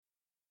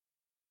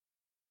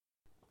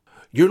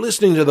You're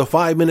listening to the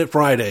 5 Minute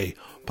Friday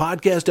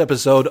podcast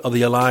episode of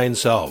The Aligned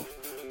Self.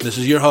 This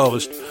is your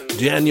host,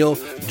 Daniel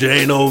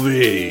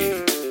Danovi.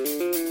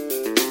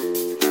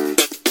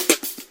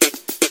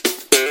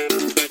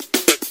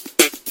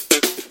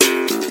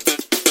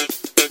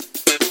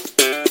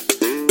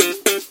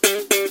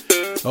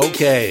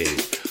 Okay,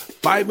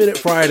 5 Minute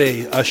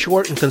Friday, a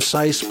short and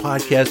concise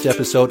podcast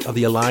episode of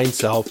The Aligned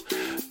Self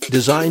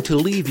designed to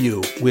leave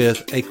you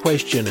with a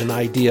question, an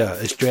idea,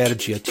 a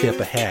strategy, a tip,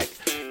 a hack,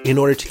 in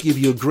order to give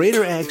you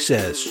greater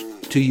access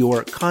to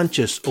your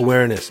conscious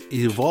awareness,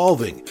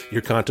 evolving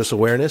your conscious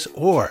awareness,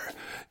 or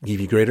give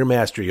you greater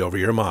mastery over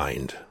your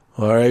mind.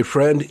 All right,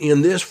 friend,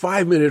 in this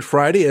 5 Minute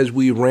Friday, as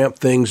we ramp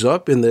things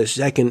up in the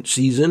second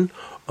season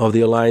of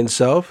The Aligned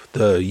Self,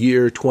 the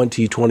year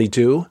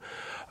 2022,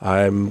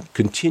 I'm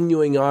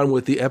continuing on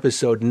with the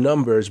episode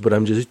numbers, but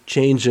I'm just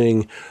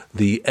changing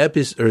the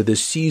the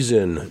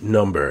season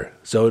number.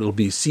 So it'll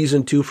be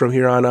season 2 from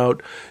here on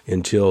out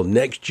until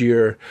next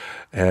year,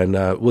 and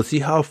we'll see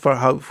how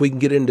if we can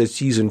get into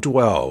season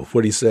 12.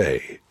 What do you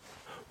say?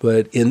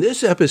 But in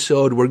this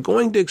episode, we're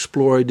going to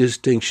explore a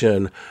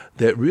distinction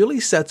that really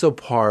sets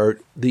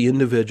apart the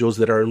individuals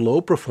that are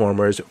low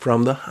performers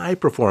from the high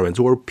performance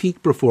or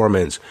peak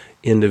performance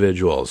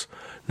individuals.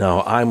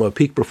 Now, I'm a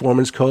peak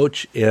performance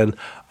coach, and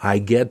I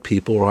get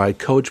people, or I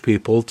coach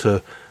people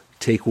to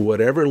take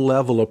whatever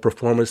level of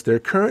performance they're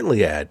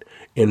currently at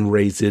and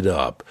raise it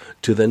up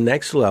to the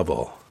next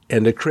level.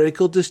 And the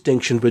critical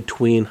distinction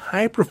between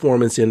high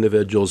performance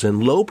individuals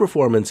and low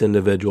performance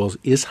individuals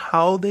is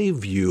how they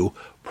view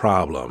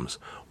problems.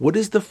 What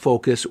is the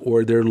focus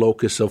or their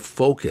locus of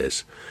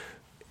focus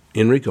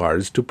in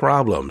regards to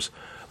problems?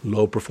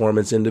 Low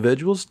performance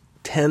individuals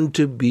tend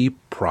to be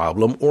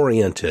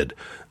problem-oriented.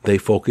 They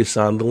focus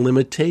on the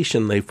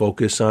limitation. They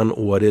focus on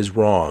what is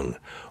wrong.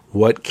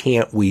 What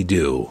can't we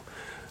do?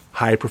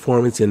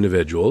 High-performance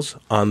individuals,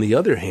 on the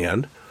other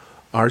hand,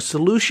 are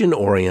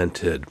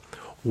solution-oriented.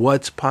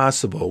 What's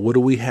possible? What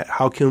do we?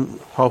 How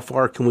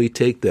far can we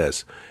take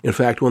this? In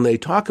fact, when they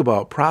talk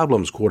about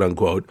problems, quote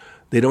unquote,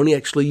 they don't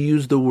actually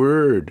use the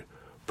word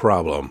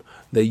problem.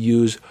 They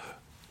use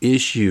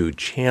issue,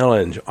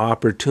 challenge,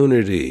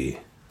 opportunity.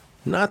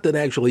 Not that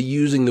actually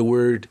using the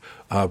word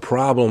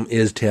problem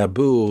is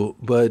taboo,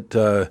 but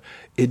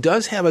it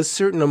does have a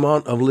certain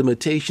amount of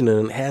limitation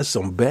and it has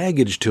some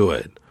baggage to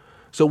it.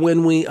 So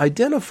when we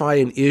identify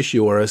an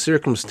issue or a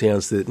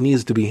circumstance that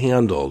needs to be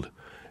handled,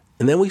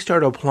 and then we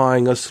start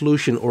applying a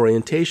solution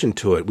orientation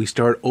to it, we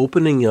start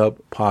opening up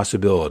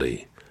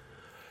possibility.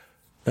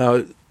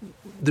 Now,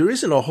 there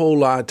isn't a whole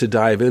lot to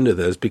dive into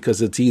this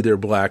because it's either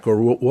black or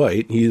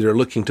white. You're either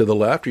looking to the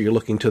left or you're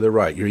looking to the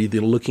right. You're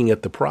either looking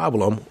at the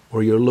problem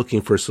or you're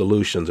looking for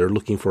solutions or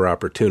looking for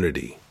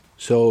opportunity.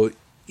 So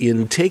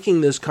in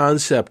taking this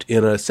concept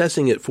and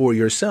assessing it for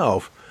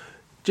yourself,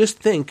 just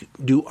think,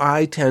 do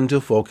I tend to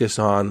focus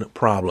on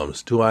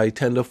problems? Do I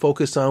tend to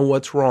focus on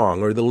what's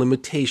wrong or the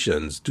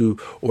limitations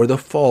or the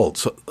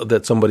faults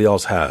that somebody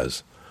else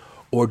has?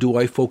 Or do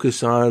I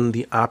focus on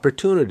the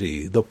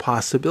opportunity, the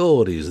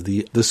possibilities,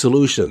 the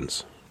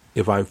solutions?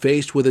 If I'm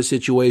faced with a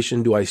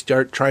situation, do I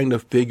start trying to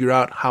figure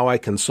out how I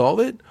can solve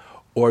it?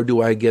 Or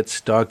do I get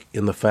stuck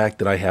in the fact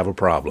that I have a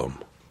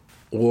problem?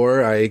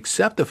 Or I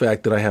accept the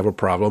fact that I have a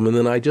problem and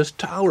then I just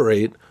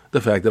tolerate the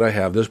fact that I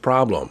have this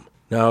problem.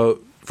 Now,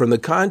 from the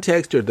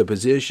context or the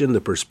position,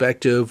 the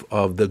perspective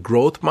of the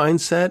growth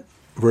mindset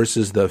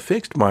versus the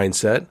fixed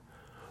mindset,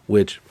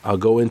 which I'll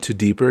go into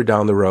deeper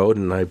down the road,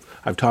 and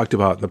I've talked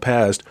about in the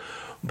past.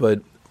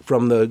 But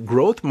from the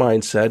growth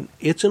mindset,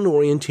 it's an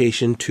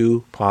orientation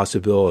to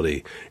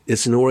possibility.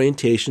 It's an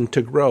orientation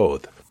to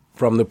growth.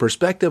 From the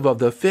perspective of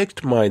the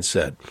fixed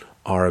mindset,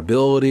 our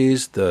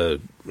abilities,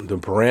 the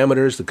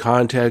parameters, the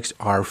context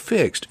are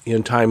fixed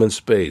in time and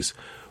space.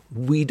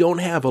 We don't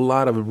have a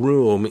lot of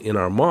room in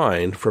our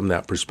mind from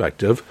that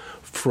perspective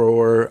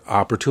for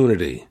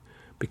opportunity.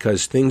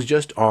 Because things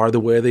just are the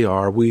way they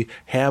are. We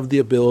have the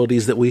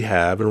abilities that we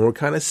have, and we're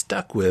kind of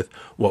stuck with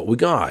what we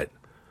got.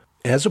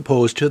 As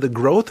opposed to the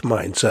growth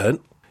mindset,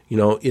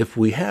 if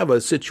we have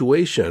a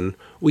situation,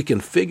 we can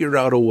figure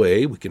out a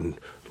way, we can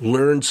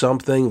learn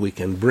something, we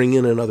can bring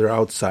in another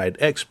outside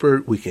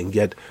expert, we can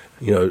get,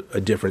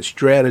 a different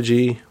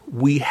strategy.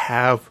 We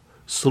have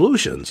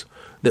solutions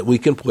that we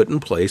can put in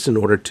place in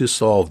order to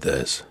solve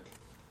this.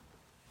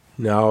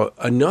 Now,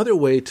 another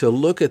way to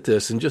look at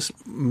this and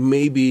just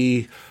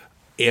maybe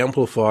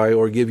amplify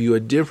or give you a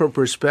different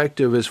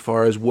perspective as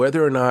far as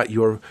whether or not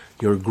you're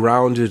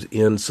grounded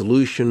in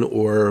solution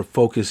or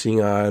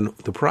focusing on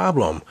the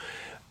problem.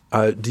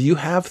 Do you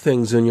have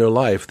things in your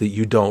life that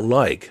you don't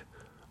like,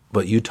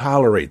 but you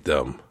tolerate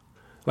them?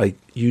 Like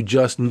you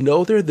just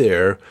know they're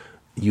there,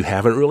 you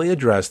haven't really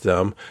addressed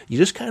them, you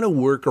just kind of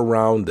work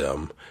around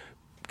them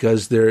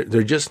because they're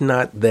just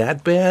not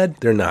that bad.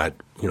 They're not,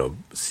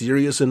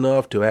 serious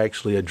enough to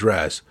actually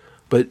address.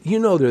 But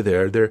they're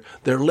there.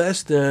 They're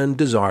less than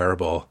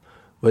desirable,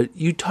 but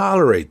you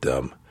tolerate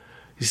them.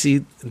 You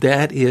see,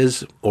 that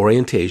is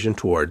orientation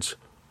towards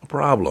a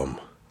problem.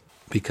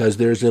 because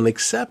there's an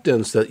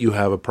acceptance that you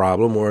have a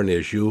problem or an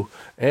issue,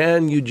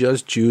 and you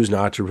just choose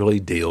not to really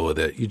deal with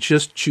it. You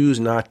just choose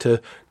not to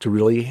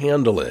really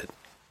handle it.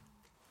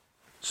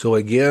 So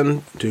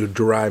again, to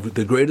derive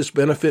the greatest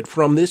benefit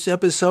from this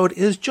episode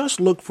is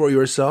just look for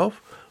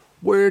yourself.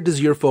 Where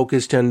does your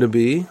focus tend to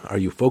be? Are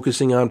you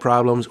focusing on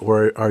problems,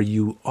 or are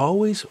you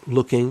always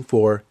looking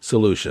for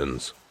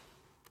solutions?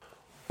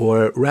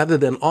 Or rather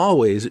than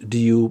always, do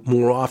you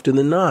more often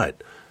than not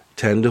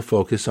tend to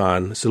focus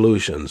on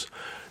solutions?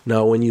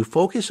 Now, when you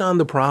focus on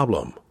the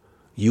problem,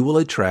 you will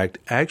attract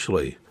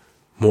actually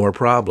more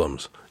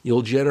problems.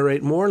 You'll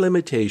generate more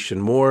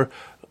limitation, more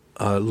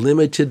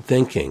limited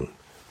thinking,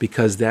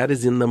 because that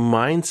is in the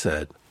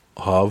mindset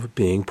of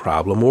being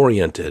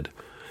problem-oriented.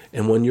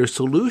 And when you're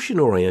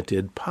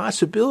solution-oriented,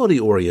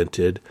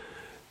 possibility-oriented,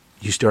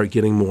 you start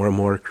getting more and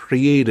more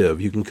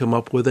creative. You can come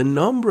up with a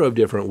number of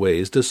different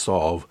ways to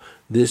solve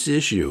this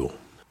issue.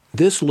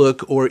 This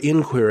look or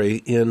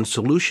inquiry in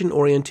solution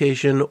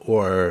orientation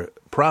or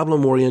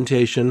problem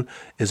orientation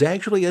is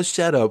actually a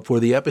setup for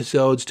the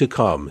episodes to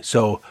come.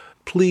 So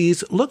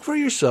please look for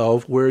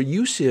yourself where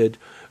you sit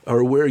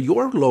or where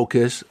your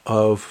locus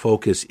of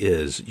focus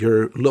is,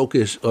 your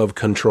locus of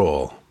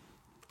control.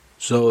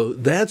 So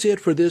that's it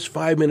for this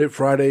 5-Minute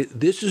Friday.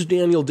 This is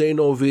Daniel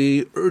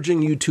D'Neuville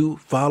urging you to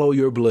follow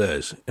your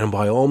bliss and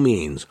by all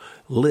means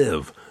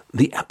live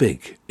the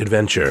epic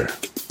adventure.